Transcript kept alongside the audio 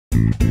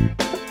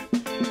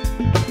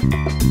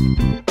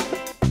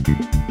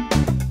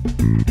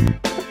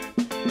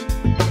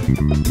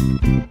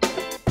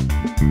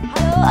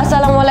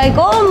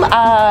Assalamualaikum,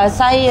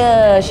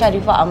 saya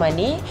Sharifah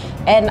Amani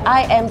and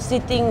I am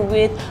sitting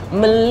with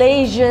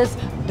Malaysia's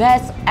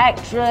Best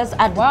Actress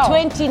at the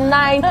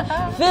 29th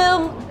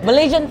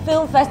Malaysian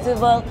Film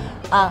Festival,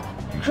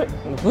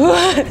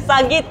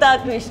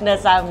 Sangeeta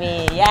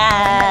Krishnasamy.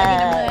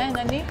 Yeah.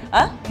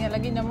 Ingat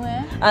lagi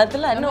nama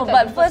itulah, no,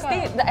 but first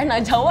thing I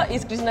nak jawab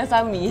is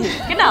Krishnasamy.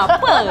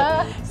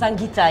 Kenapa?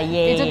 Sangeeta,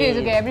 yeah. It's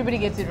okay.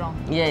 Everybody gets it wrong.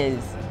 Yes.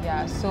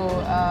 Yeah, so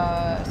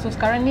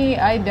sekarang ni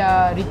I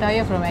dah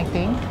retire from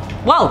acting.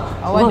 Wow,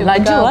 I want to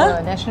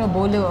become national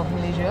bowler of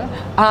Malaysia.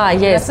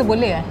 Yes. Rasa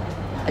boleh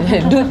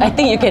Dude, I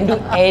think you can do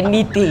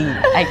anything.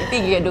 I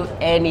think you can do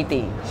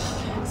anything.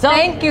 So,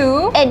 thank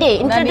you.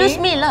 Introduce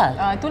me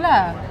lah.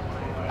 Itulah.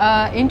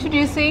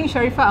 Introducing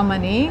Sharifah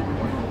Amani,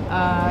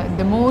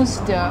 the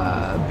most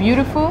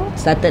beautiful,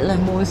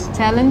 most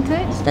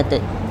talented.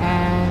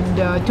 And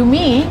to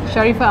me,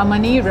 Sharifah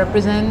Amani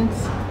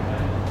represents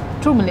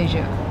true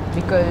Malaysia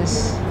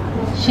because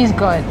she's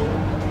got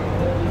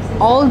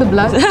all the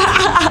blood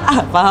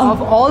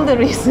of all the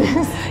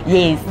races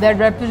that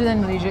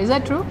represent Malaysia. Is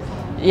that true?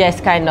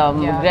 Yes, kind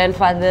of. Yeah.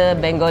 Grandfather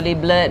Bengali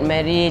blood,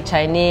 married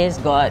Chinese,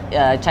 got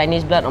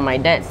Chinese blood on my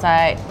dad's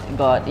side,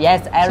 got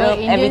Arab, so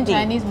Indian, everything.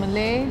 Chinese,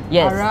 Malay,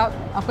 yes. Arab,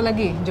 apa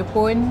lagi?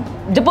 Jepun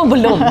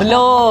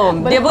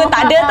belum. Dia pun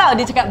tak ada tau,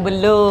 dia cakap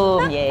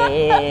belum.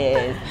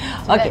 Yes.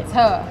 So okay. That's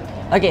her.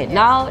 Okay,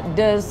 now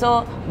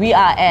so we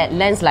are at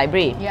Lens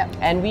Library,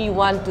 and we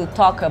want to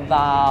talk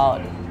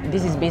about.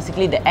 This is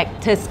basically the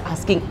actors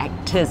asking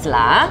actors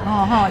lah.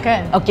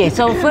 Okay. Okay,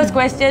 so first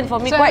question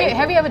for me. So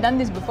have you ever done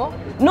this before?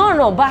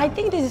 No, but I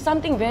think this is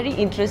something very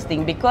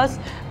interesting because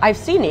I've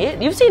seen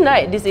it. You've seen,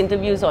 right, these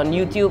interviews on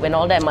YouTube and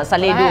all that. Mak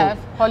Saleh do. I have.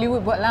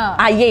 Hollywood buat lah.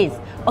 Yes.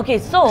 Okay,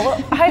 so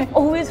I've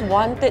always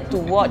wanted to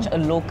watch a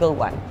local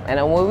one,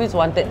 and I always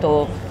wanted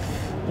to.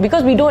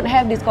 Because we don't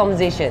have these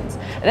conversations.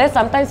 And then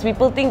sometimes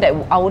people think that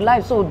our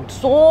life so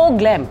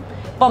glam.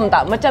 Faham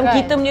tak? Macam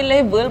kita punya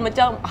level,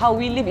 macam how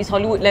we live is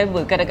Hollywood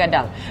level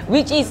kadang-kadang.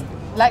 Which is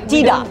like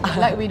tidak.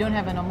 Like we don't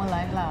have a normal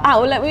life lah.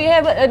 Like we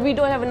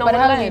don't have a normal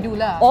life. But how we do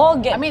lah. Or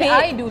get paid.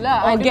 I do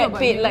lah. Or get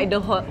paid like the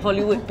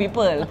Hollywood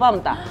people. Faham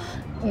tak?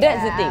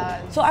 That's the thing.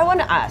 So I want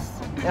to ask,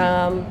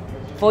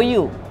 for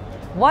you,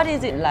 what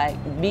is it like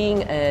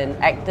being an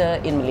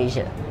actor in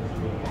Malaysia?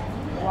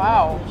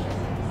 Wow.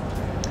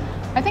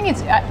 I think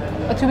it's,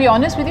 to be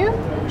honest with you,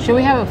 should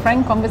we have a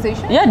frank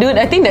conversation? Yeah, dude,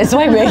 I think that's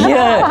why we're here.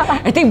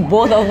 I think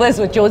both of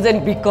us were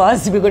chosen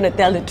because we're going to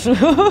tell the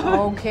truth.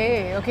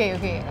 Okay.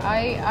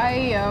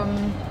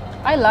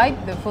 I like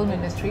the film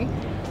industry.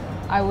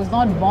 I was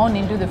not born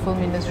into the film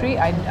industry.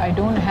 I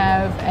don't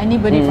have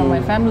anybody from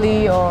my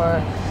family or...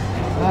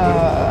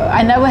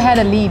 I never had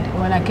a lead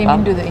when I came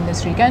into the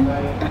industry, kan?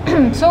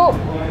 So,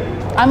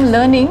 I'm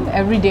learning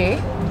every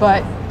day,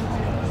 but...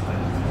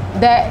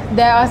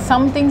 There are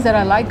some things that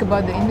I like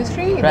about the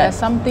industry. Right. There are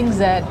some things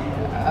that,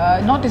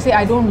 not to say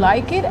I don't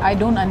like it, I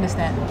don't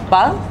understand.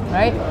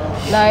 Right?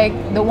 Like,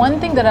 the one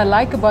thing that I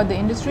like about the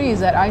industry is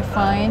that I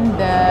find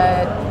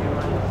that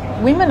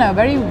women are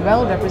very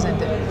well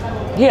represented.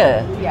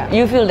 Yeah?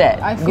 You feel that?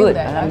 I feel good.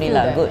 that.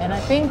 Alhamdulillah, good. And I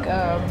think,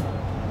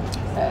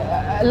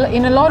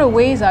 in a lot of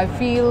ways, I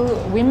feel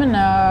women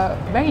are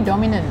very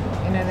dominant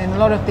in a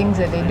lot of things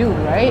that they do,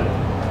 right?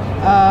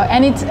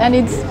 And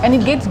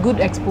it gets good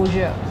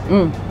exposure.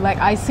 Like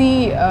I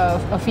see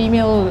a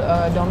female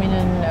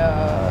dominant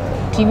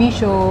TV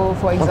show,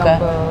 for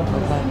example,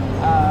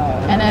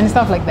 and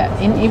stuff like that.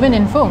 Even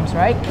in films,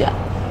 right? Yeah.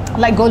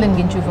 Like Golden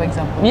Ginchu, for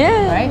example.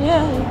 Yeah. Right.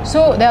 Yeah.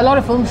 So there are a lot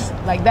of films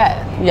like that.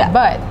 Yeah.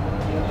 But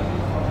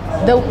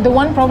the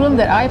one problem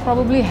that I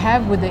probably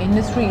have with the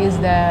industry is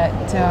that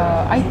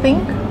I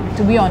think,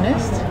 to be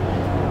honest,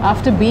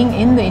 after being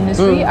in the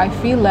industry, I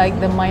feel like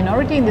the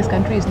minority in this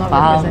country is not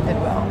represented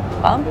well.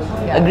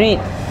 Yeah. Agreed.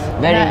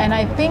 Very. And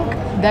I think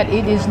that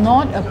it is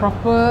not a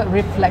proper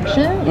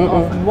reflection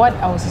of what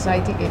our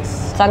society is.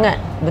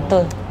 Sangat,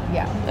 betul.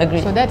 Yeah.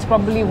 Agreed. So that's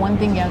probably one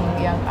thing yang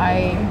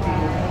I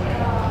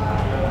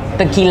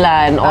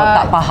terkilan or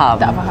tak faham.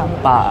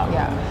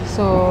 Yeah.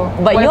 So.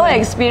 But your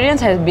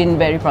experience has been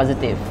very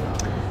positive.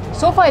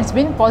 So far, it's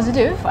been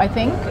positive. I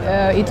think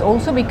it's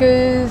also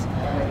because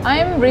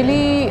I'm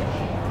really.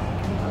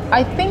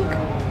 I think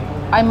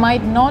I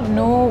might not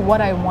know what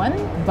I want,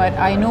 but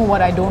I know what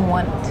I don't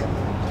want.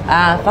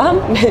 Faham?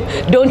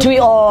 Don't we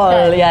all?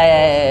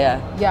 Yeah.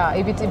 Yeah,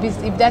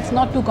 if that's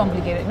not too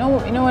complicated.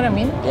 No, you know what I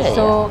mean? Yeah,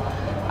 so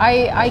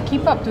I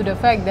keep up to the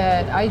fact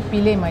that I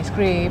pilih my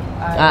script.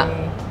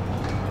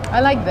 I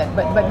like that.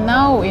 But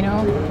now, you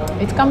know,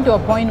 it's come to a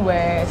point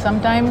where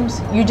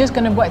sometimes you're just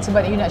gonna buat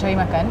sebab you nak cari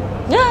makan.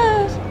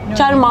 Yes. You know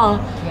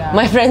charma. Yeah.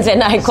 My friends and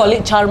I call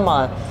it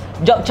charma.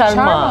 Job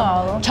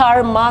charma.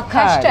 Charma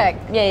card. Hashtag.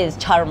 Yes,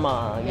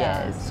 charma.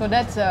 Yeah. Yes. So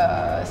that's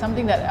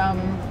something that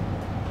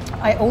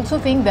I also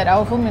think that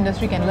our film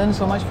industry can learn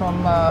so much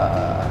from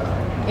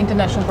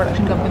international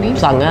production companies.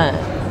 Sangat.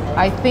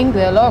 I think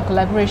there are a lot of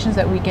collaborations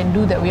that we can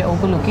do that we are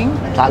overlooking.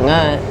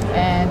 Sangat.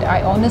 And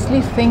I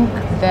honestly think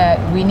that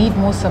we need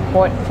more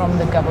support from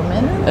the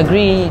government.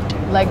 Agreed.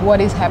 Like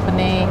what is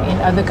happening in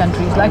other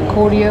countries, like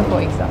Korea, for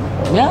example.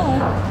 Yeah.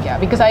 Yeah,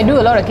 because I do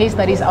a lot of case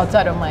studies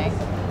outside of my...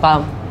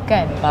 Faham.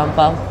 Kan?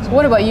 Faham. So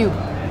what about you?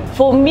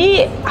 For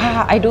me,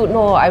 I don't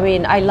know. I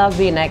mean, I love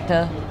being an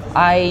actor.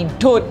 I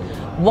don't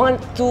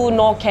want to,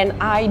 nor can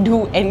I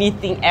do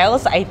anything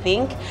else. I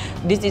think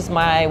this is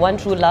my one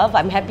true love.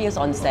 I'm happiest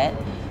on set.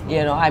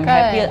 You know, I'm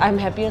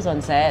happiest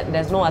on set.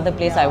 There's no other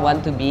place I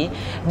want to be.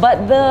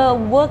 But the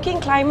working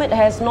climate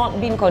has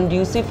not been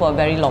conducive for a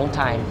very long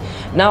time.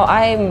 Now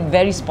I'm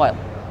very spoiled.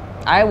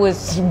 I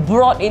was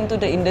brought into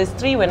the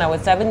industry when I was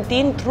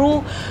 17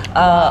 through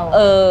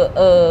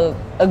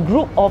a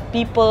group of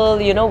people,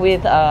 you know,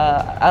 with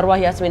Arwah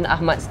Yasmin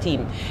Ahmad's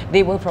team.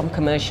 They were from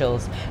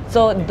commercials.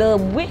 So the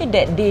way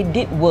that they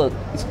did work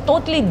is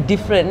totally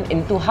different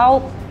into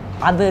how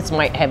others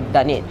might have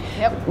done it.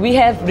 Yep. We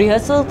have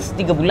rehearsals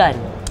 3 bulan.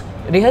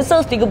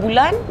 Rehearsals 3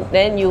 bulan,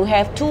 then you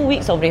have 2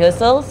 weeks of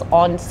rehearsals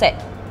on set.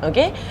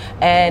 Okay,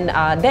 and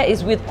that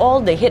is with all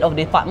the head of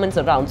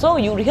departments around. So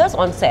you rehearse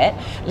on set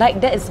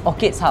like that is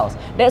Orchid's house.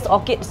 That's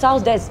Orchid's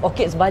house, that's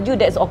Orchid's baju,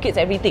 that's Orchid's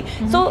everything.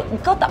 So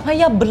kau tak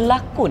payah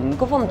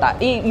berlakon, kau faham tak?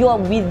 You are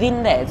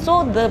within that.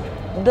 So the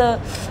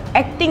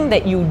acting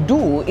that you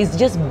do is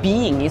just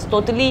being. It's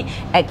totally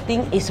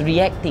acting is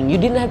reacting.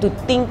 You didn't have to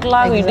think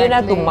lah. Exactly. You didn't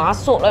have to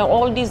masuk like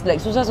all this like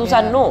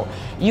susah-susah. Yeah. No,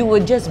 you were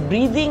just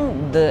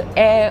breathing the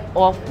air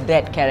of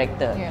that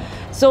character. Yeah.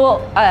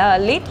 So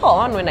later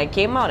on when I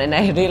came out and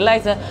I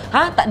realised,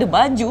 tak ada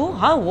baju,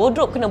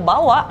 wardrobe kena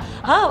bawa,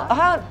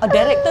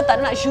 director tak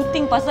nak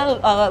shooting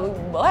pasal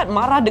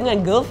marah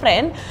dengan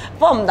girlfriend,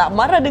 faham tak?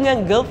 Marah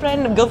dengan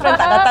girlfriend tak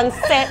datang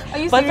set.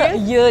 Are you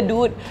pasal, serious? yeah,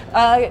 dude.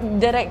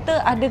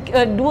 Director ada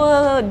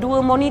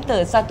dua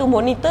monitor, satu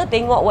monitor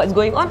tengok what's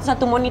going on,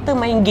 satu monitor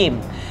main game.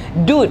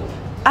 Dude,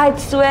 I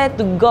swear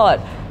to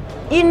God,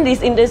 in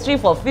this industry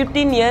for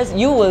 15 years,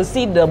 you will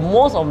see the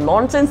most of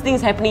nonsense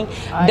things happening.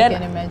 I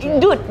can imagine.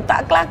 Dude,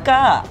 tak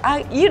kelakar.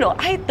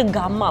 I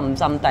tergamam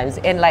sometimes.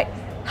 And like,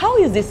 how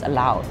is this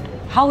allowed?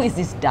 How is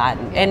this done?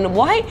 And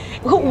why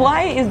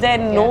is there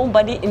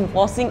nobody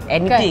enforcing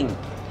anything?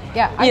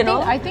 Yeah,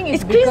 I think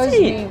it's because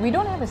we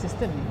don't have a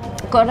system.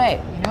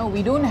 Correct. You know,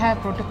 we don't have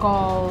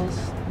protocols.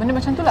 Benda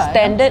macam tu lah.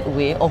 Standard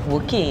way of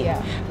working.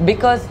 Yeah.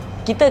 Because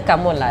kita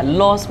come on lah,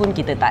 laws pun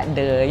kita tak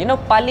ada. You know,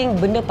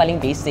 benda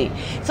paling basic.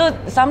 So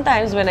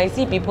sometimes when I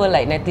see people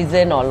like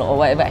netizen or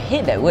whatever, I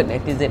hate that word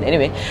netizen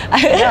anyway.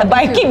 But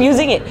I keep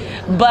using it.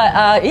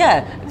 But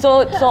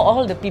so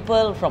all the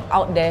people from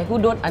out there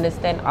who don't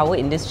understand our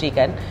industry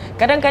kan,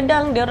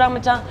 kadang-kadang dia orang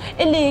macam,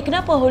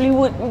 kenapa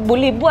Hollywood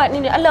boleh buat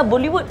ni? Alah,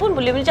 Bollywood pun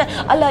boleh macam,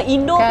 alah,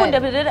 Indo pun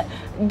dah.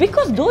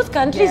 Because those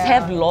countries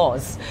have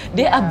laws.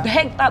 They are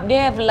backed up.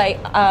 They have like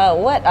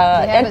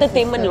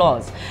entertainment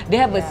laws. They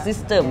have a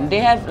system. They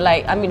have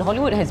like, I mean,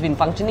 Hollywood has been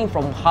functioning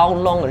from how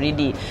long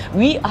already?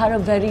 We are a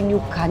very new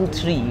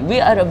country.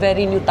 We are a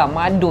very new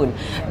tamadun.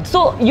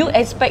 So you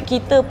expect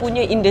kita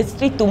punya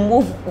industry to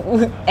move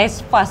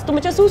as fast? Tu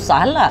macam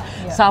susah lah.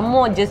 Some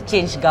more just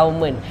change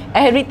government.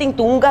 Everything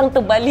tunggang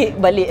terbalik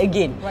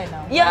again. Right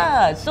now.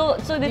 Yeah. So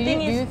the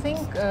thing is. Do you think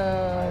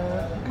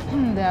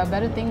there are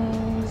better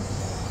things?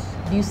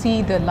 Do you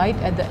see the light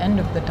at the end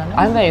of the tunnel?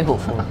 I'm very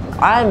hopeful.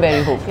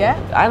 Yeah?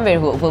 I'm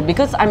very hopeful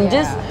because I'm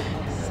just.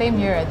 Same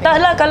here, I think.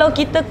 Taklah kalau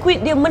kita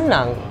quit dia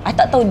menang. I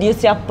tak tahu dia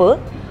siapa,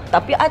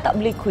 tapi I tak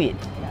boleh quit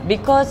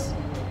because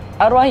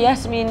Arwah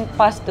Yasmin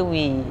passed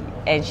away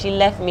and she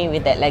left me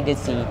with that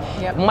legacy.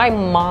 Yep. My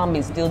mom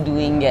is still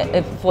doing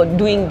it for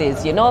doing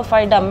this. You know,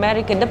 Farida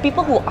American, the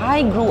people who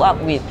I grew up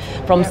with,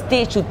 from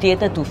stage to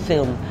theatre to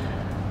film.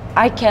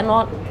 I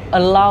cannot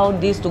allow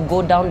this to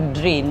go down the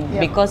drain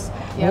because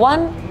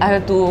one, I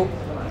have to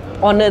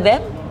honor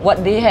them.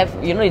 What they have,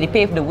 you know, they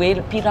paved the way,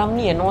 P.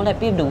 Ramlee and all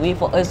that paved the way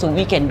for us so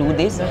we can do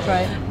this. That's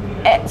right.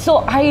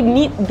 So I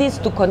need this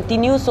to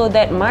continue so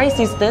that my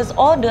sisters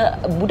or the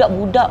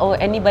budak-budak or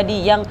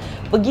anybody yang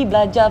pergi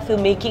belajar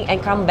filmmaking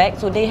and come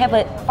back, so they have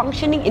a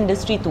functioning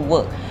industry to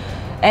work.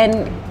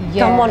 And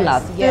come on lah,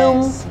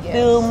 film,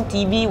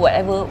 TV,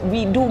 whatever,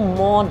 we do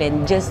more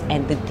than just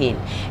entertain.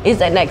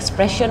 It's an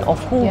expression of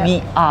who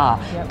we are,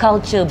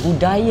 culture,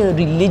 budaya,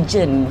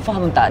 religion.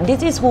 Faham tak? This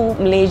is who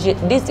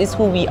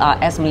we are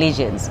as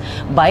Malaysians.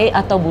 Baik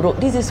atau buruk,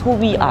 this is who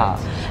we are.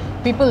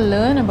 People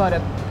learn about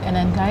an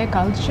entire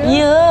culture.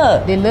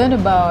 Yeah. They learn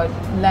about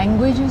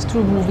languages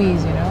through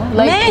movies, you know.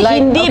 Like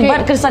Hindi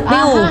baat kar sakte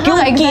ho.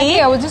 Exactly.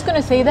 I was just going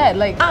to say that.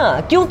 Like,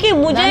 kyunki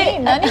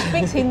mujhe Nani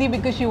speaks Hindi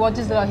because she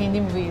watches a lot of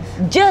Hindi movies.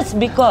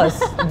 Just because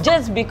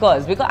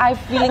I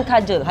feeling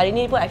kajal. Hari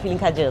ni pun I feeling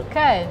kajal.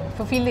 Kan?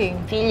 For feeling.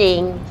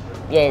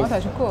 Yes. Oh,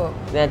 tak cukup.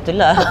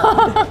 Itulah.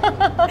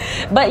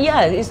 But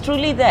yeah, it's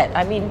truly that.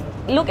 I mean,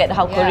 look at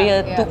how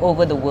Korea took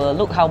over the world.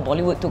 Look how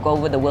Bollywood took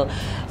over the world.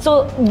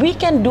 So we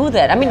can do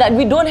that. I mean, that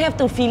we don't have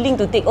to feeling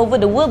to take over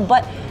the world,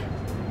 but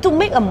to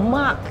make a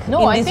mark in this universe.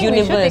 No, I think we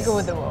should take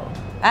over the world.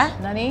 Huh?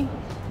 Nani?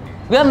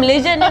 We are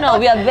Malaysian, you know,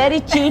 we are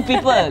very chill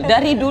people.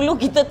 Dari dulu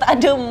kita tak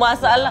ada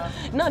masalah.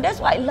 No, that's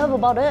what I love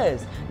about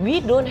us.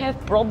 We don't have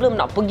problem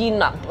nak pergi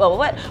nak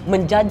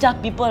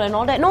menjajah people and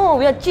all that. No,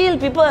 we are chill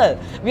people.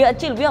 We are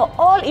chill. We are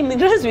all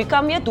immigrants. We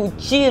come here to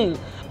chill.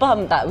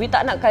 Faham tak? We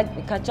tak nak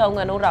kacau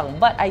dengan orang.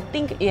 But I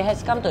think it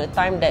has come to the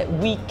time that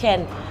we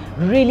can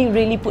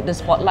really put the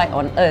spotlight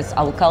on us,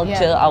 our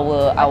culture,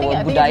 our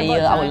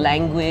budaya, our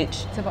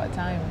language. It's about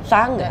time.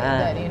 Sangat.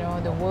 That you know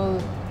the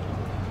world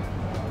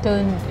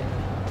turned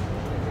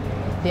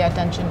their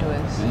attention to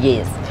us.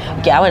 Yes.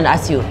 Okay, I want to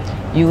ask you.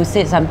 You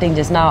said something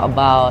just now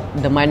about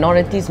the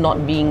minorities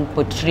not being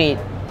portrayed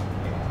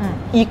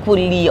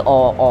equally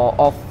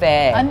or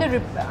fair.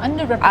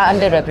 Underrepresented.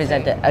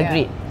 Underrepresented.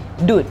 Agreed.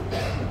 Yeah. Dude,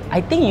 I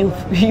think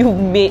you've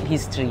made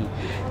history.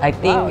 I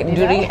think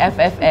during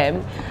FFM,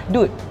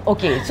 dude.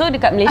 Okay, so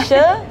dekat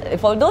Malaysia,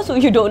 for those who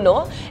you don't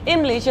know, in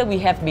Malaysia we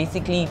have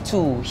basically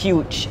two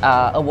huge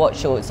award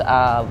shows.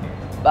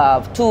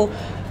 To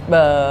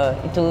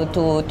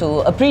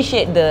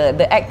appreciate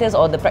the actors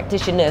or the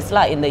practitioners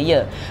lah in the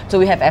year. So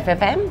we have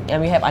FFM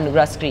and we have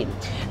Anugerah Screen.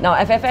 Now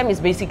FFM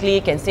is basically,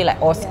 can say like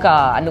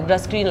Oscar, Anugerah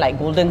Screen like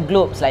Golden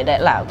Globes like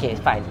that lah. Okay,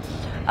 fine.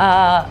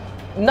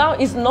 Now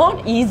it's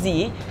not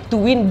easy to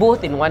win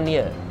both in 1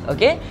 year.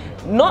 Okay,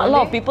 not a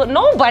lot of people.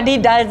 Nobody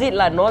does it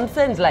lah.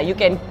 Nonsense lah. You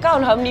can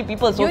count how many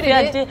people. You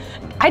did it?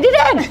 I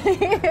didn't.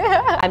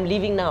 I'm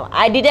leaving now.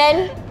 I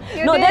didn't.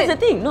 No, that's the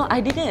thing. No,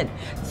 I didn't.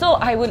 So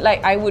I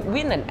would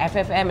win an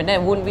FFM and then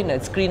I won't win a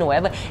screen or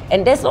whatever.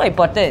 And that's not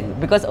important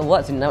because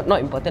awards is not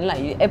important lah.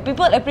 If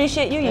people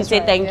appreciate you, you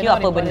say thank you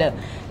apa benda.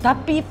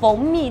 Tapi for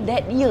me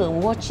that year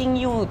watching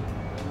you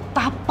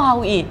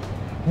tapau it,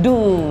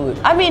 dude.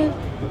 I mean,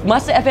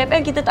 masa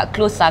FFM kita tak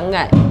close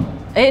sangat.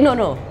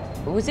 No.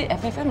 Was it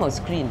FFM or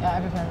screen?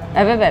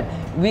 FFM.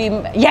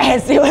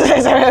 Yes, it was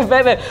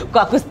FFM.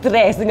 Aku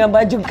stres dengan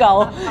baju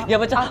kau.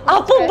 Yang macam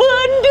apa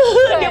benda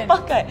dia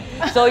pakai.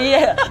 So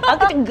yeah,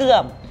 aku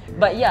geram.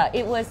 But yeah,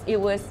 it was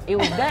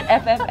that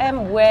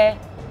FFM where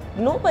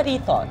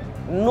nobody thought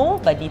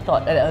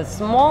a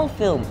small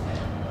film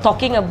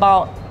talking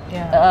about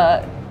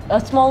a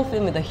small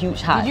film with a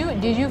huge heart.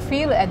 Did you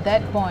feel at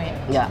that point?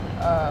 Yeah.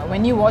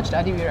 When you watched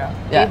Adiwira,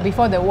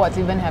 before the awards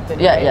even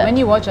happened. Yeah, yeah.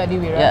 When you watched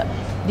Adiwira,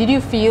 did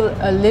you feel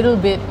a little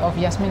bit of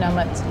Yasmin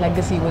Ahmad's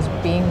legacy was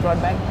being brought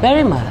back?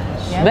 Very much.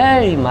 Yeah?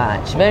 Very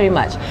much.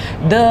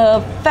 The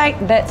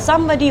fact that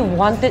somebody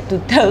wanted to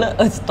tell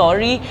a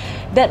story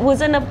that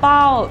wasn't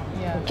about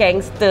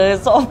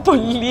gangsters or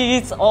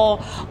police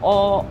or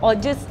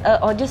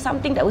just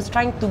something that was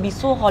trying to be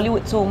so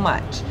Hollywood so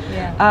much.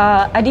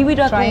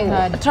 Adiwira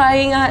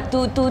trying hard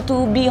to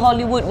be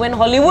Hollywood when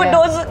Hollywood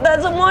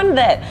doesn't want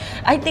that.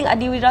 I think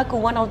Adiwira,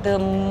 one of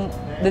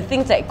the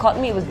things that caught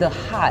me was the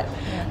heart.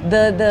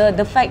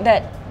 The fact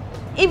that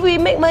if we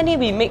make money,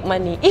 we make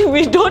money. If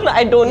we don't,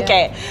 I don't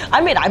care.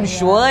 I mean, I'm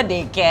sure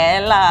they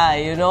care lah,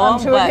 you know. I'm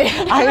sure.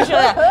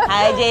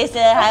 Hi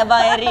Jason, hi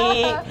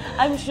Bayri.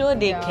 I'm sure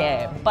they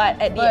care. But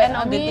at the end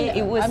of the day,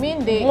 it was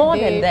more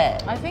than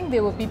that. I think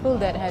there were people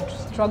that had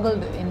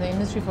struggled in the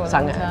industry for a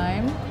long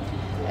time,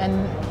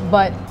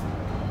 but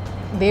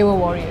they were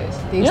warriors.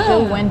 They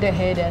still went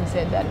ahead and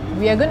said that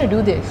we are going to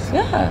do this.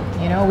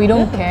 You know, we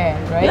don't care,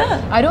 right?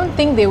 I don't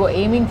think they were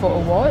aiming for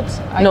awards.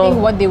 I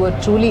think what they were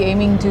truly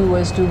aiming to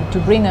was to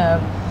bring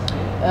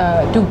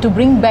to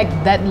bring back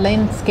that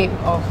landscape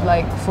of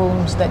like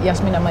films that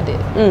Yasmin Ahmad did.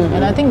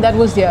 And I think that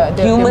was their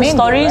human main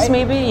stories, goal,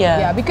 right? maybe.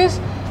 Yeah, because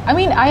I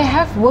mean, I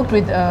have worked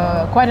with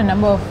quite a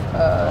number of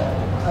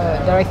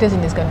directors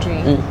in this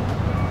country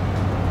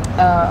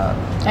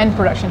and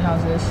production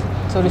houses,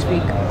 so to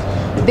speak.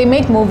 They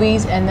make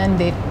movies and then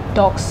they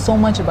talk so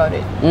much about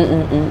it.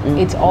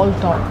 It's all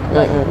talk.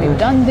 Like we've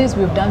done this,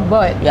 we've done.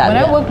 But when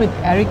I worked with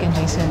Eric and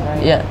Jason,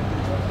 right?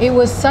 It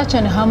was such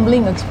an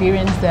humbling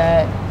experience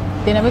that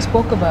they never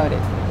spoke about it.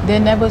 They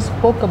never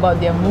spoke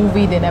about their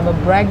movie. They never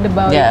bragged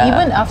about it.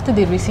 Even after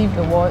they received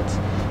awards,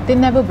 they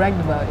never bragged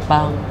about it. You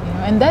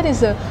know, and that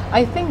is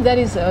I think that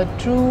is a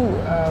true.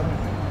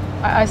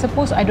 I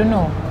suppose, I don't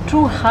know,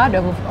 true heart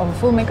of a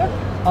filmmaker,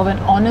 of an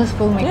honest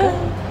filmmaker.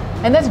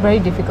 And that's very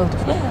difficult to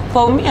find.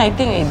 For me, I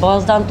think it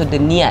boils down to the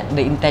niat,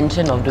 the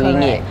intention of doing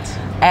it.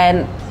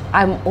 And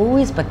I'm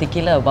always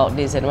particular about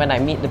this. And when I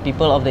meet the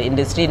people of the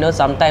industry, you know,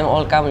 sometimes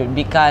all come with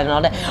Bika and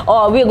all that.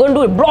 Oh, we're going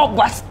to do a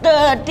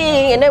blockbuster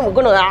thing, and then we're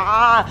going to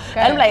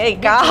I'm like, hey,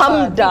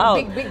 calm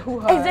down. Big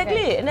hoo-ha.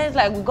 Exactly. And then it's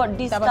like we got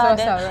this star.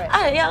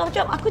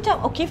 Aku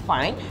cakap, okay,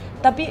 fine.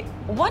 Tapi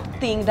one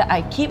thing that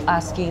I keep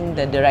asking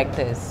the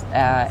directors,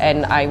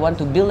 and I want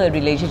to build a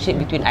relationship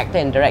between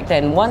actor and director,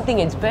 and one thing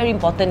is very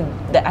important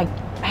that I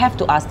have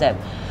to ask them,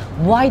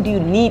 why do you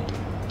need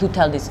to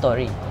tell this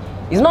story?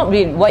 It's not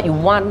really what you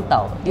want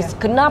tau. It's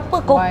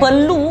kenapa kau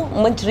perlu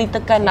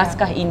menceritakan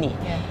naskah ini.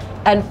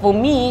 And for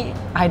me,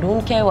 I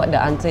don't care what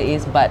the answer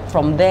is, but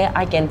from there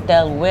I can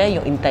tell where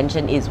your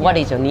intention is. What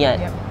is your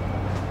niat?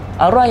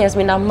 Arwah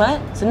Yasmin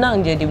Ahmad,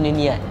 senang je dia punya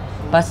niat.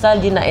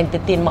 Pasal dia nak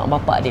entertain mak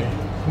bapak dia.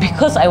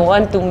 Because I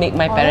want to make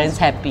my parents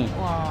happy.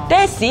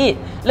 That's it.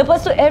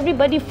 Lepas tu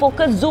everybody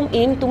focus zoom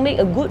in to make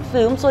a good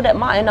film so that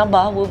Mak and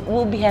Abah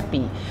will be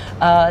happy.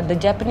 The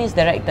Japanese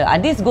director,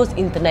 this goes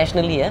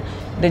internationally.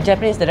 The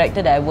Japanese director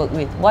that I work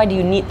with, why do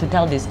you need to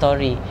tell this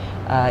story?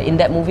 In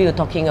that movie, we're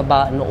talking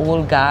about an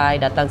old guy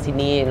datang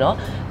sini,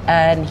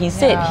 and he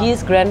said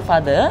his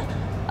grandfather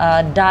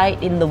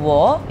died in the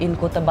war in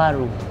Kota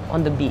Baru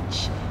on the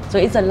beach. So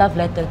it's a love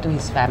letter to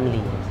his family.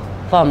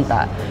 Faham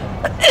tak?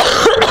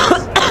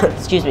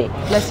 Excuse me.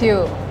 Bless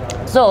you.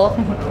 So,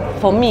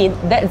 for me,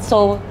 that's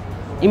so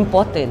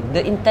important.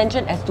 The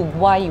intention as to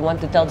why you want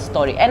to tell the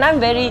story. And I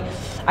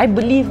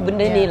believe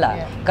benda ni lah.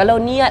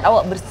 Kalau niat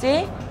awak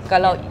bersih,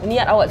 kalau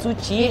niat awak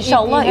suci,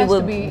 insyaAllah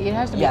it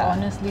has to be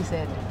honestly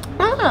said.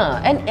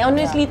 And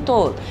honestly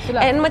told.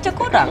 And macam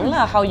korang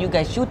lah, how you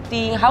guys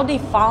shooting, how they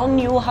found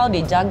you, how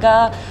they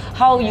jaga,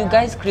 how you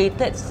guys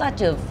created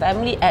such a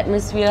family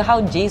atmosphere,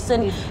 how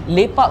Jason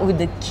lepak with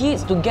the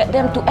kids to get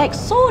them to act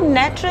so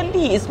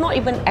naturally. It's not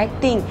even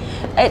acting.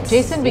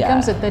 Jason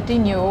becomes a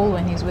 13-year-old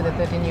when he's with a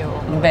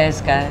 13-year-old.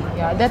 Best kan?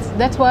 Yeah,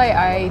 that's why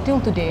till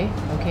today,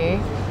 okay,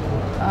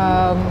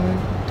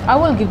 I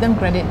will give them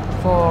credit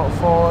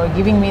for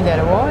giving me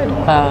that award.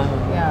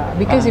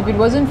 Because if it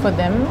wasn't for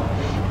them,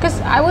 because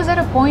I was at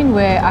a point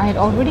where I had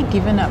already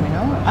given up,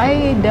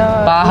 I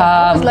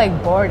was like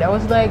bored. I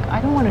was like, I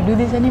don't want to do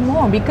this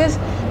anymore,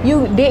 because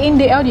day in,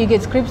 day out, you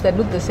get scripts that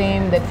look the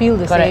same, that feel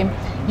the same.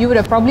 You would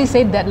have probably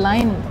said that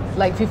line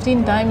like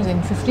 15 times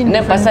in 15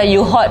 different... Pasal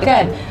you hot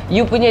kan?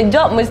 You punya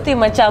job mesti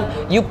macam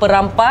you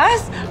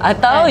perampas,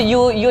 atau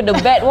you the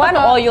bad one,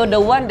 or you're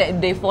the one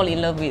that they fall in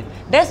love with.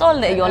 That's all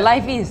that your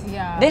life is.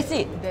 That's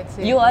it.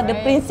 You are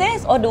the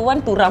princess or the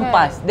one to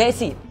rampas.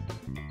 That's it.